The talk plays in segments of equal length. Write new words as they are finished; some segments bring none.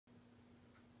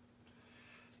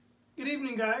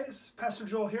evening, guys. Pastor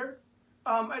Joel here.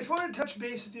 I just wanted to touch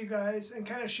base with you guys and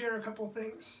kind of share a couple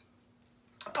things.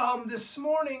 This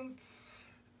morning,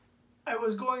 I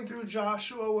was going through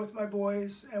Joshua with my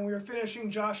boys, and we were finishing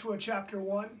Joshua chapter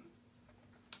 1.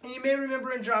 And you may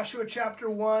remember in Joshua chapter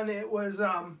 1, it was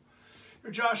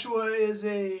Joshua is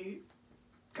a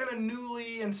kind of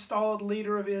newly installed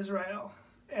leader of Israel.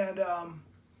 And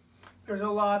there's a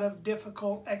lot of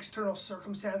difficult external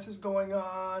circumstances going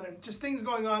on and just things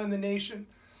going on in the nation.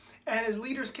 And his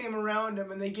leaders came around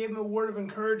him and they gave him a word of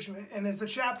encouragement. And as the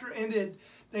chapter ended,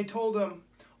 they told him,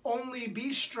 only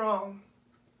be strong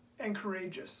and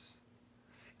courageous.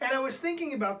 And I was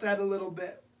thinking about that a little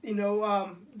bit. You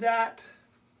know, that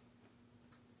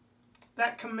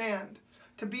command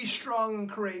to be strong and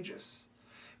courageous.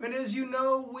 And as you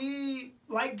know, we,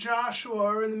 like Joshua,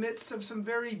 are in the midst of some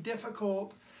very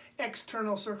difficult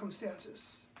external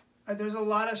circumstances. There's a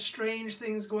lot of strange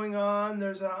things going on.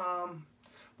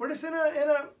 We're just in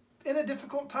a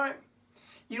difficult time.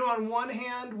 You know, on one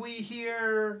hand, we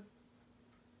hear,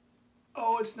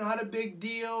 oh, it's not a big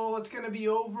deal. It's going to be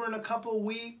over in a couple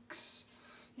weeks.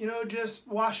 You know, just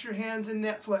wash your hands in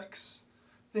Netflix.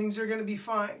 Things are going to be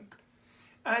fine.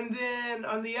 And then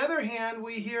on the other hand,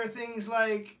 we hear things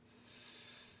like,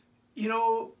 you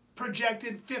know,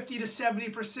 projected 50 to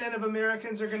 70% of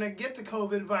Americans are going to get the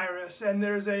COVID virus, and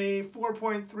there's a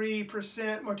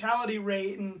 4.3% mortality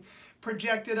rate, and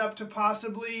projected up to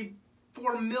possibly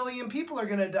 4 million people are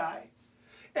going to die.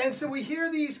 And so we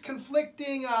hear these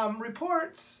conflicting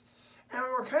reports, and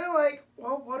we're kind of like,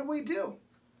 well, what do we do?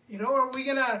 You know, are we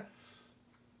gonna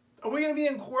be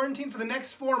in quarantine for the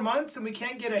next 4 months and we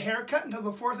can't get a haircut until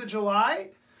the 4th of July?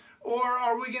 Or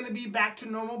are we going to be back to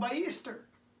normal by Easter?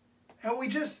 And we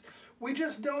just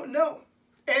don't know.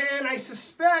 And I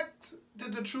suspect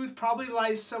that the truth probably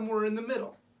lies somewhere in the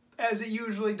middle, as it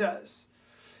usually does.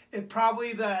 The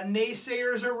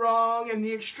naysayers are wrong and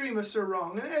the extremists are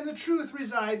wrong. And the truth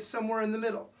resides somewhere in the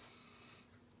middle.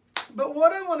 But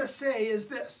what I want to say is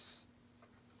this.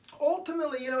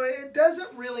 Ultimately, you know, it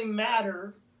doesn't really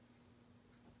matter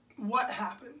what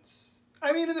happens.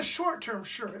 I mean, in the short term,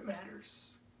 sure, it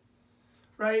matters.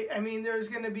 Right? I mean, there's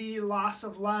going to be loss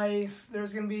of life.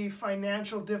 There's going to be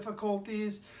financial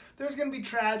difficulties. There's going to be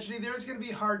tragedy. There's going to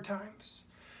be hard times.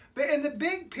 But in the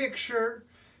big picture,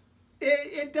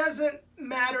 it doesn't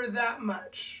matter that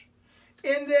much.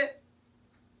 In that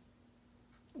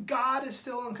God is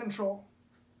still in control.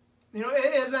 You know,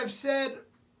 as I've said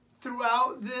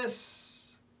throughout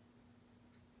this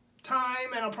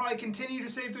time, and I'll probably continue to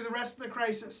say through the rest of the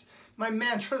crisis, my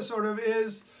mantra sort of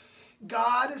is,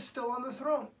 God is still on the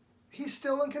throne. He's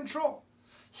still in control.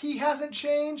 He hasn't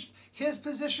changed. His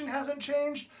position hasn't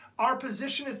changed. Our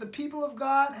position as the people of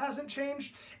God hasn't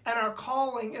changed. And our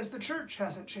calling as the church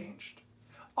hasn't changed.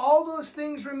 All those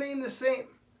things remain the same.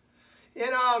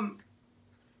 And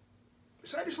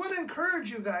so I just want to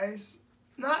encourage you guys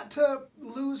not to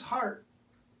lose heart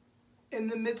in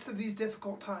the midst of these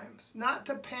difficult times. Not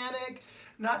to panic,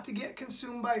 not to get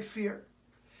consumed by fear.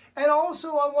 And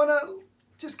also I want to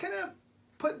just kind of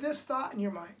put this thought in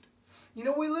your mind. You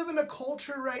know, we live in a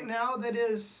culture right now that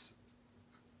is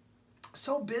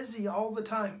so busy all the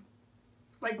time.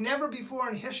 Like never before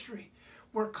in history.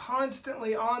 We're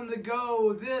constantly on the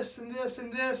go, this and this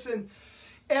and this.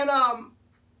 And all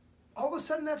of a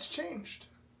sudden that's changed.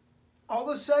 All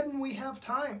of a sudden we have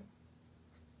time.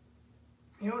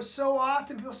 You know, so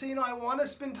often people say, you know, I want to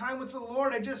spend time with the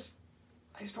Lord. I just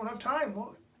don't have time.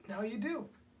 Well, now you do.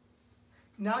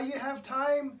 Now you have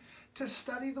time to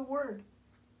study the Word.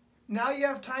 Now you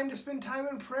have time to spend time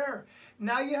in prayer.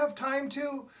 Now you have time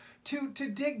to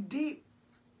dig deep.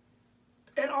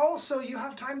 And also you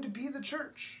have time to be the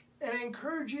church. And I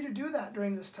encourage you to do that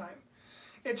during this time.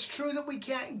 It's true that we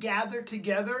can't gather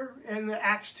together in the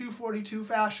Acts 2:42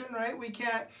 fashion, right? We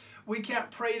can't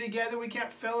pray together. We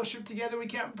can't fellowship together. We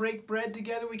can't break bread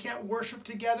together. We can't worship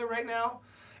together right now.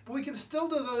 But we can still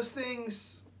do those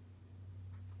things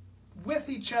with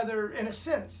each other in a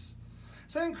sense.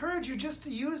 So I encourage you just to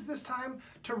use this time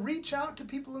to reach out to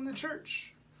people in the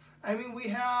church. I mean, we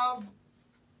have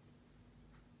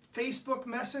Facebook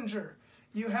Messenger.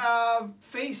 You have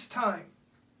FaceTime.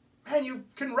 Man, you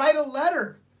can write a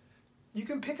letter. You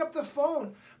can pick up the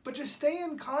phone. But just stay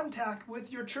in contact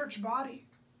with your church body.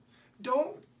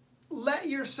 Don't let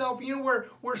yourself, you know,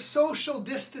 we're social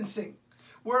distancing.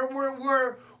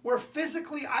 We're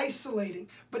physically isolating,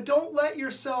 but don't let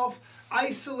yourself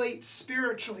isolate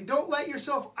spiritually. Don't let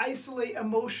yourself isolate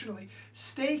emotionally.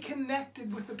 Stay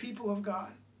connected with the people of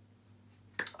God.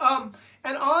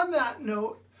 And on that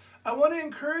note, I want to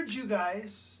encourage you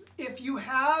guys, if you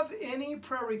have any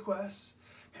prayer requests,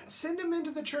 and send them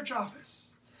into the church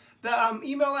office. The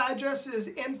email address is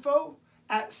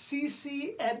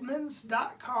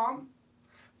info@ccedmonds.com.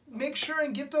 Make sure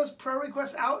and get those prayer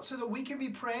requests out so that we can be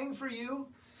praying for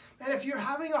you. And if you're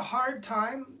having a hard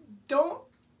time, don't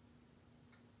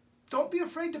be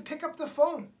afraid to pick up the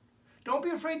phone. Don't be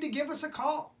afraid to give us a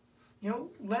call.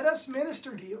 Let us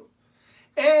minister to you.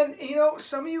 And,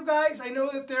 some of you guys, I know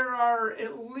that there are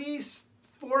at least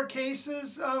 4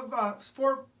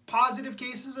 positive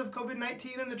cases of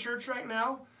COVID-19 in the church right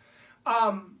now.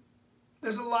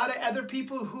 There's a lot of other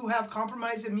people who have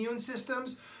compromised immune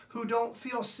systems who don't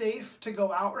feel safe to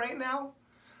go out right now.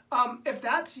 If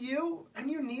that's you and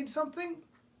you need something,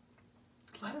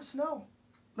 let us know.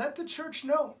 Let the church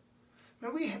know.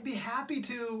 And we'd be happy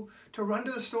to run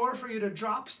to the store for you, to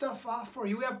drop stuff off for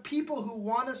you. We have people who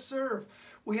want to serve.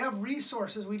 We have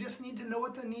resources. We just need to know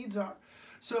what the needs are.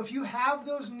 So if you have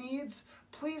those needs,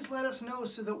 please let us know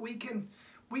so that we can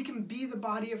be the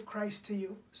body of Christ to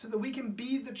you, so that we can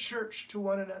be the church to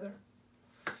one another.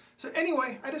 So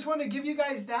anyway, I just want to give you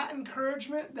guys that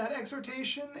encouragement, that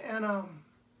exhortation, and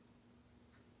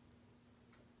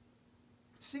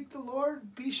seek the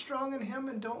Lord, be strong in Him,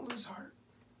 and don't lose heart.